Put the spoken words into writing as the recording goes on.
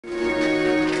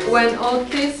When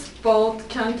Otis bought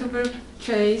Canterbury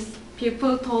Chase,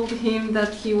 people told him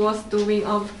that he was doing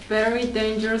a very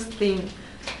dangerous thing.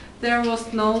 There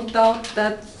was no doubt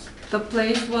that the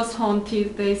place was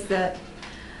haunted, they said.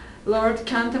 Lord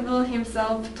Canterville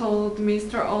himself told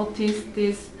Mr. Otis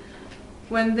this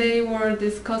when they were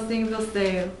discussing the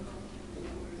sale.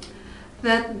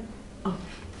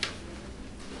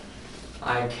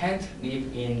 I can't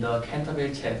live in the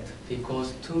Canterbury Chest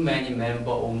because too many members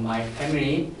of my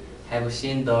family have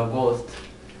seen the ghost.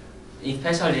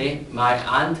 Especially my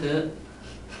aunt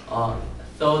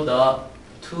saw the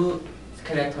two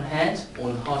skeleton hands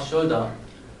on her shoulder.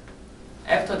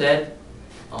 After that,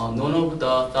 none of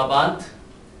the servants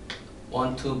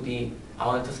want to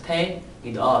stay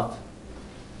with us.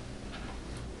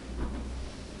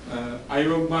 I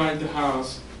will buy the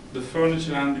house, the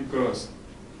furniture and the ghost.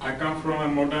 I come from a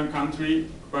modern country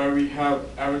where we have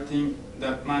everything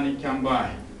that money can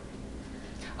buy.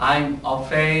 I'm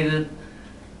afraid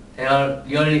there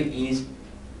really is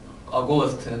a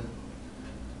ghost.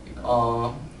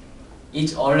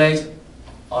 It always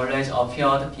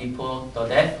appeared before the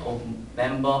death of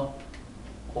member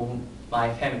of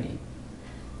my family.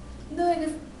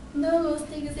 No ghost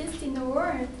exists in the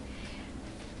world.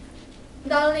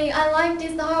 Darling, I like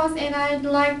this house and I'd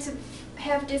like to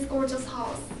have this gorgeous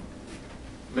house.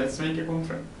 Let's make a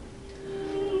contract.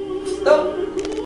 Stop!